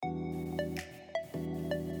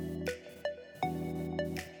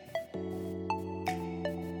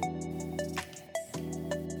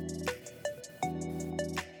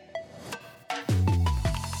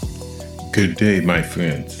Good day, my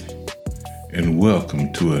friends, and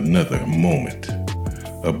welcome to another moment,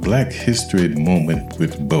 a Black History moment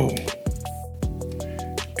with Bo.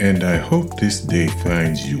 And I hope this day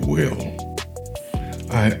finds you well.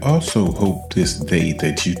 I also hope this day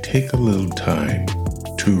that you take a little time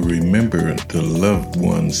to remember the loved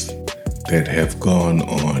ones that have gone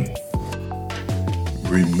on,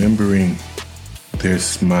 remembering their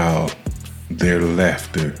smile, their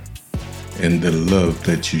laughter, and the love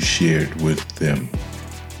that you shared with them.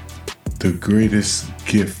 The greatest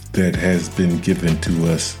gift that has been given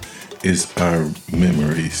to us is our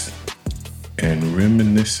memories, and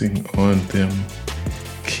reminiscing on them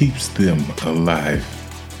keeps them alive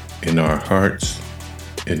in our hearts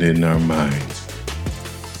and in our minds,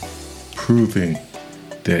 proving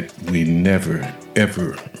that we never,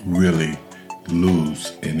 ever really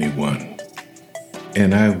lose anyone.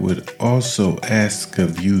 And I would also ask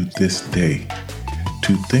of you this day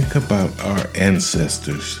to think about our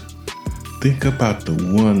ancestors. Think about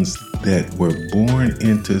the ones that were born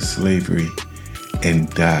into slavery and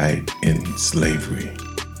died in slavery.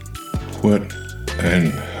 What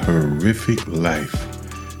an horrific life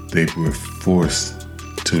they were forced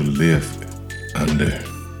to live under.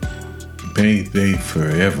 May they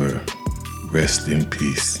forever rest in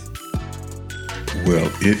peace. Well,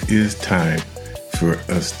 it is time for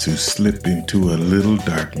us to slip into a little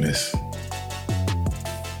darkness.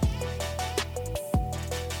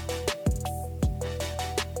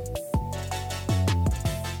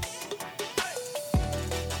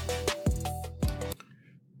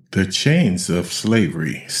 The chains of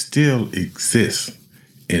slavery still exist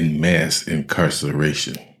in mass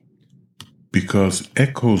incarceration because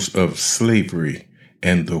echoes of slavery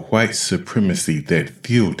and the white supremacy that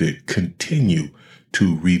fueled it continue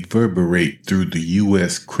to reverberate through the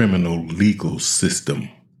U.S. criminal legal system.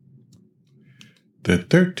 The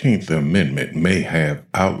 13th Amendment may have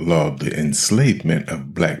outlawed the enslavement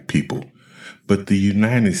of Black people, but the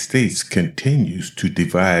United States continues to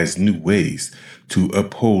devise new ways to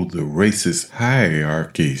uphold the racist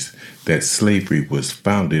hierarchies that slavery was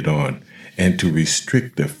founded on and to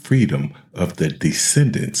restrict the freedom of the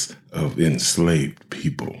descendants of enslaved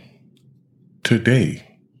people. Today,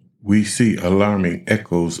 we see alarming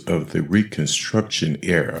echoes of the Reconstruction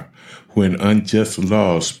era when unjust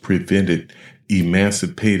laws prevented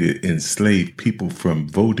emancipated enslaved people from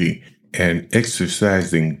voting and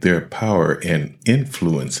exercising their power and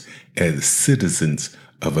influence as citizens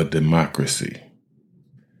of a democracy.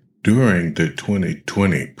 During the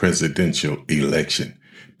 2020 presidential election,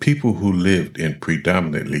 people who lived in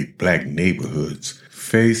predominantly Black neighborhoods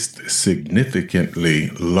faced significantly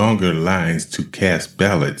longer lines to cast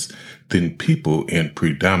ballots than people in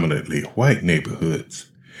predominantly white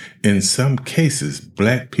neighborhoods. In some cases,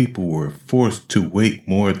 Black people were forced to wait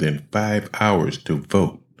more than 5 hours to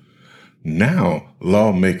vote. Now,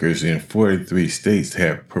 lawmakers in 43 states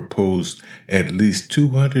have proposed at least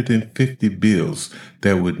 250 bills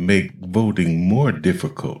that would make voting more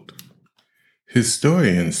difficult.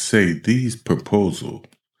 Historians say these proposals,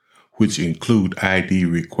 which include ID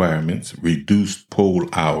requirements, reduced poll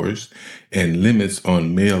hours, and limits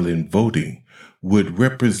on mail-in voting, would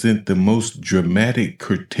represent the most dramatic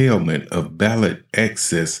curtailment of ballot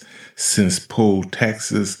access since poll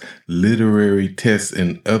taxes, literary tests,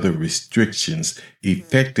 and other restrictions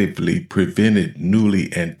effectively prevented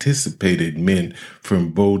newly anticipated men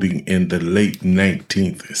from voting in the late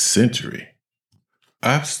 19th century.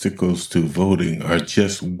 Obstacles to voting are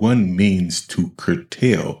just one means to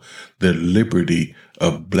curtail the liberty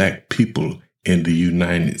of Black people in the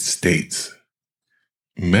United States.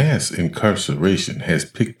 Mass incarceration has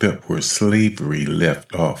picked up where slavery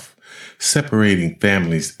left off, separating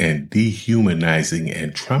families and dehumanizing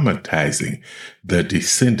and traumatizing the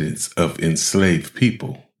descendants of enslaved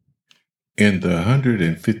people. In the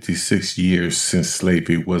 156 years since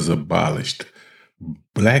slavery was abolished,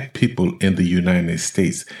 Black people in the United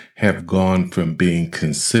States have gone from being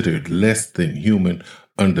considered less than human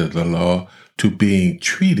under the law to being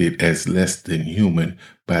treated as less than human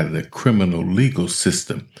by the criminal legal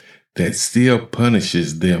system that still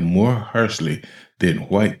punishes them more harshly than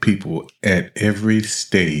white people at every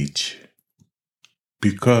stage.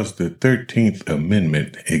 Because the 13th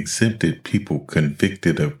Amendment exempted people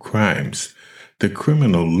convicted of crimes, the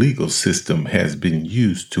criminal legal system has been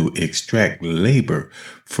used to extract labor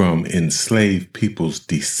from enslaved people's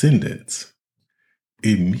descendants.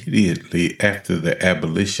 Immediately after the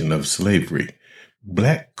abolition of slavery,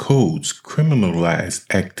 Black codes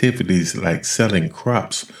criminalized activities like selling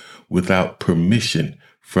crops without permission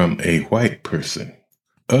from a white person.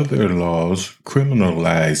 Other laws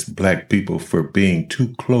criminalize black people for being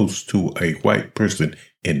too close to a white person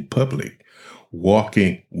in public,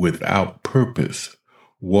 walking without purpose,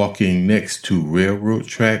 walking next to railroad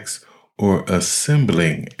tracks, or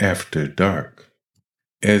assembling after dark.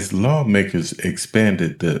 As lawmakers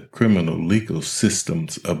expanded the criminal legal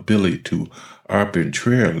system's ability to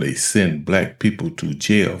arbitrarily send black people to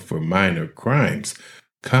jail for minor crimes,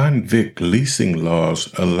 convict leasing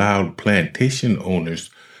laws allowed plantation owners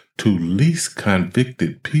to lease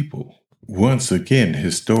convicted people. Once again,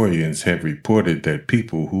 historians have reported that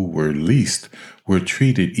people who were leased were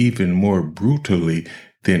treated even more brutally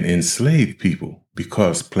than enslaved people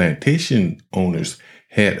because plantation owners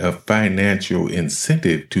had a financial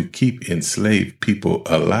incentive to keep enslaved people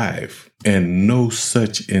alive, and no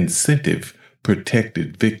such incentive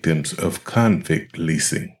protected victims of convict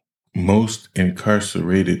leasing. Most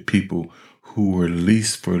incarcerated people who were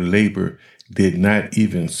leased for labor did not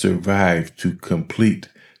even survive to complete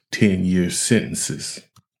 10-year sentences.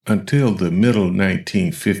 Until the middle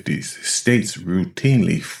 1950s, states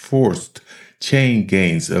routinely forced chain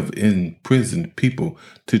gangs of imprisoned people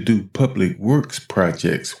to do public works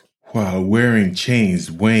projects while wearing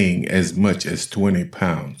chains weighing as much as 20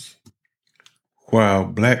 pounds. While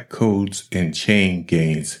black codes and chain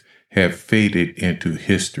gangs have faded into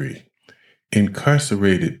history,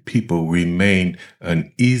 incarcerated people remain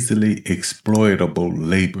an easily exploitable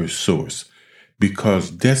labor source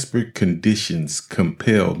because desperate conditions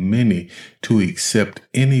compel many to accept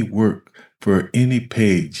any work for any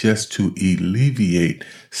pay just to alleviate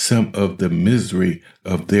some of the misery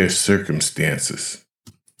of their circumstances.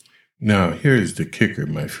 Now, here's the kicker,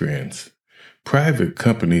 my friends. Private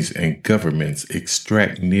companies and governments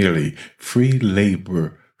extract nearly free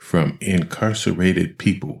labor from incarcerated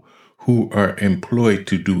people who are employed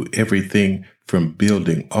to do everything from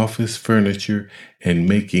building office furniture and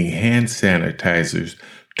making hand sanitizers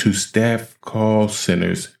to staff call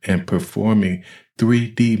centers and performing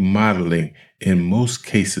 3D modeling in most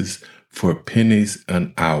cases for pennies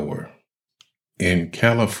an hour. In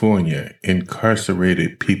California,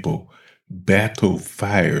 incarcerated people battle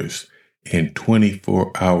fires in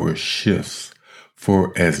 24-hour shifts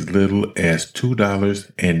for as little as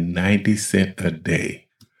 $2.90 a day.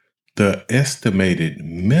 The estimated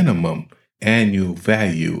minimum annual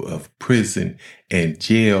value of prison and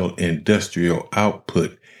jail industrial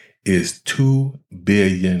output is $2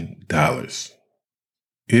 billion.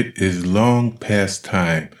 It is long past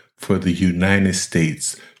time for the United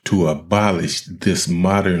States to abolish this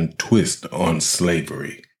modern twist on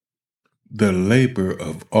slavery. The labor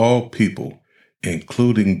of all people,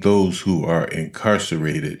 including those who are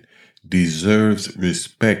incarcerated, deserves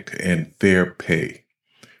respect and fair pay.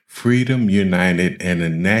 Freedom United and the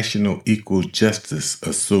National Equal Justice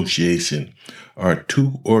Association are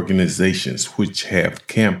two organizations which have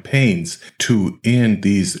campaigns to end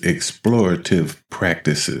these exploitative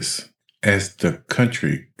practices. As the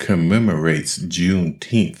country commemorates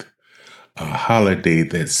Juneteenth, a holiday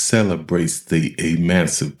that celebrates the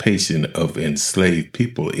emancipation of enslaved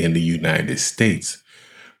people in the United States,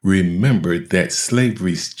 remember that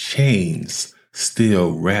slavery's chains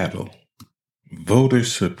still rattle. Voter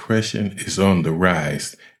suppression is on the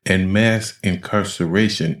rise, and mass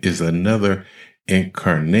incarceration is another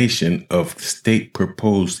incarnation of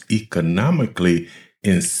state-proposed economically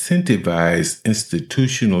incentivized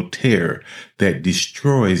institutional terror that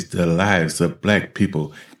destroys the lives of black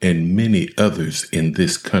people and many others in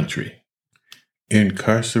this country.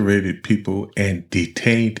 Incarcerated people and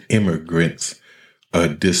detained immigrants, a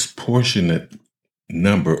disproportionate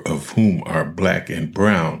number of whom are black and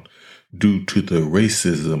brown, due to the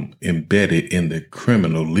racism embedded in the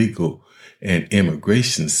criminal, legal, and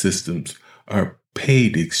immigration systems, are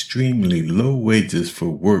paid extremely low wages for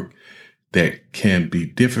work that can be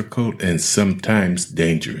difficult and sometimes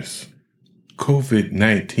dangerous.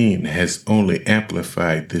 COVID-19 has only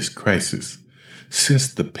amplified this crisis.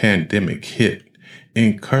 Since the pandemic hit,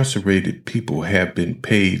 incarcerated people have been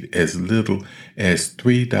paid as little as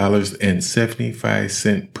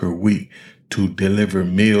 $3.75 per week to deliver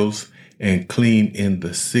meals and clean in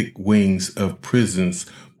the sick wings of prisons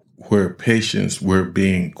where patients were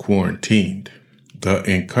being quarantined. The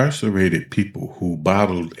incarcerated people who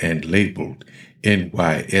bottled and labeled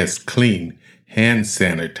NYS Clean hand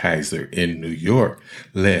sanitizer in New York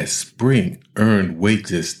last spring earned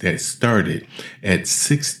wages that started at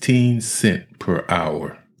 16 cents per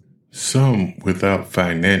hour. Some without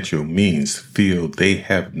financial means feel they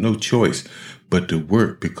have no choice but to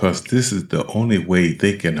work because this is the only way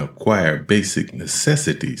they can acquire basic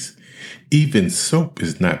necessities. Even soap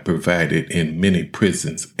is not provided in many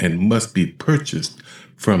prisons and must be purchased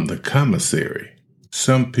from the commissary.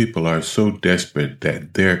 Some people are so desperate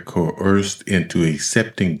that they're coerced into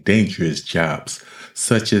accepting dangerous jobs,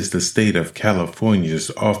 such as the state of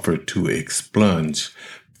California's offer to expunge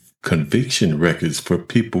conviction records for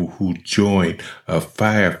people who join a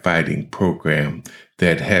firefighting program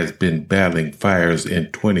that has been battling fires in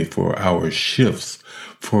 24-hour shifts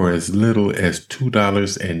for as little as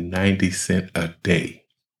 $2.90 a day.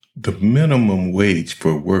 The minimum wage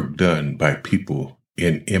for work done by people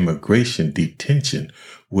in immigration detention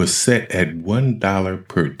was set at $1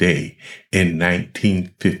 per day in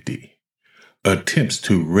 1950. Attempts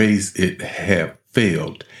to raise it have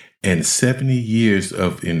failed, and 70 years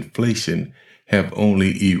of inflation have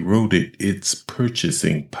only eroded its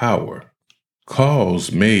purchasing power.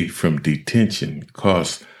 Calls made from detention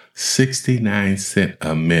cost 69 cents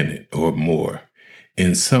a minute or more.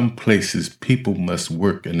 In some places, people must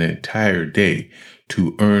work an entire day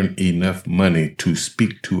to earn enough money to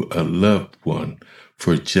speak to a loved one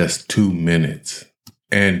for just 2 minutes.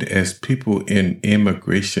 And as people in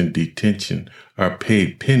immigration detention are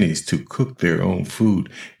paid pennies to cook their own food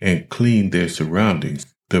and clean their surroundings,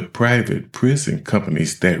 the private prison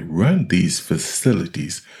companies that run these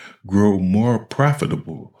facilities grow more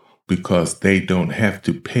profitable because they don't have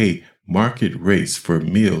to pay market rates for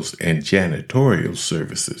meals and janitorial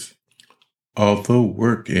services. Although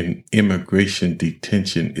work in immigration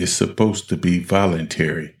detention is supposed to be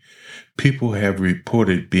voluntary, people have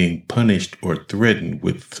reported being punished or threatened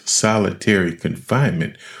with solitary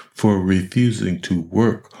confinement for refusing to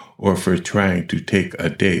work or for trying to take a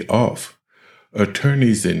day off.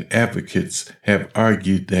 Attorneys and advocates have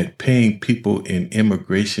argued that paying people in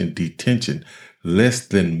immigration detention less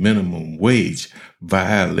than minimum wage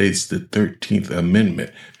violates the 13th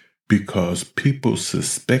Amendment because people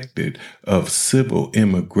suspected of civil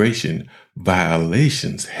immigration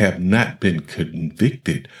violations have not been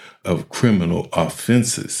convicted of criminal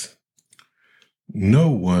offenses. No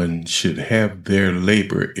one should have their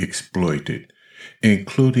labor exploited,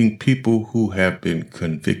 including people who have been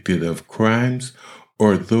convicted of crimes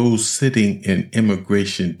or those sitting in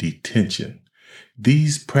immigration detention.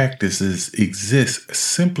 These practices exist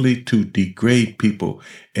simply to degrade people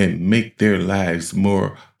and make their lives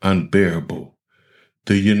more unbearable.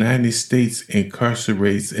 The United States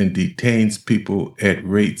incarcerates and detains people at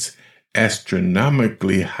rates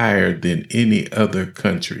astronomically higher than any other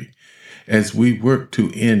country. As we work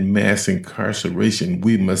to end mass incarceration,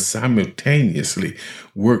 we must simultaneously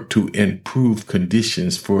work to improve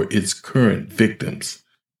conditions for its current victims.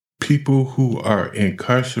 People who are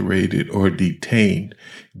incarcerated or detained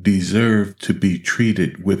deserve to be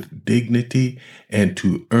treated with dignity and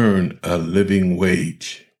to earn a living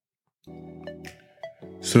wage.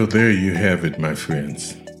 So there you have it, my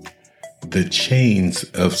friends. The chains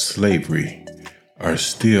of slavery are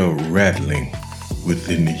still rattling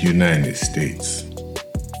within the United States,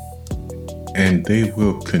 and they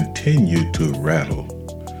will continue to rattle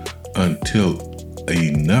until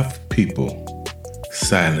enough people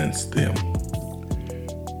silence them.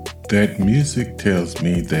 That music tells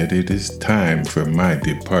me that it is time for my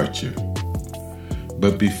departure.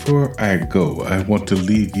 But before I go, I want to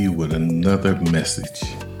leave you with another message.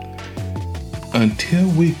 Until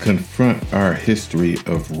we confront our history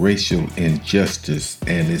of racial injustice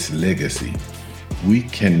and its legacy, we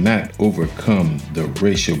cannot overcome the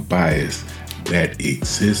racial bias that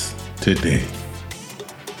exists today.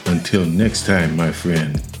 Until next time, my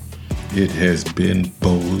friend, it has been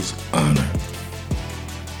Bo's honor.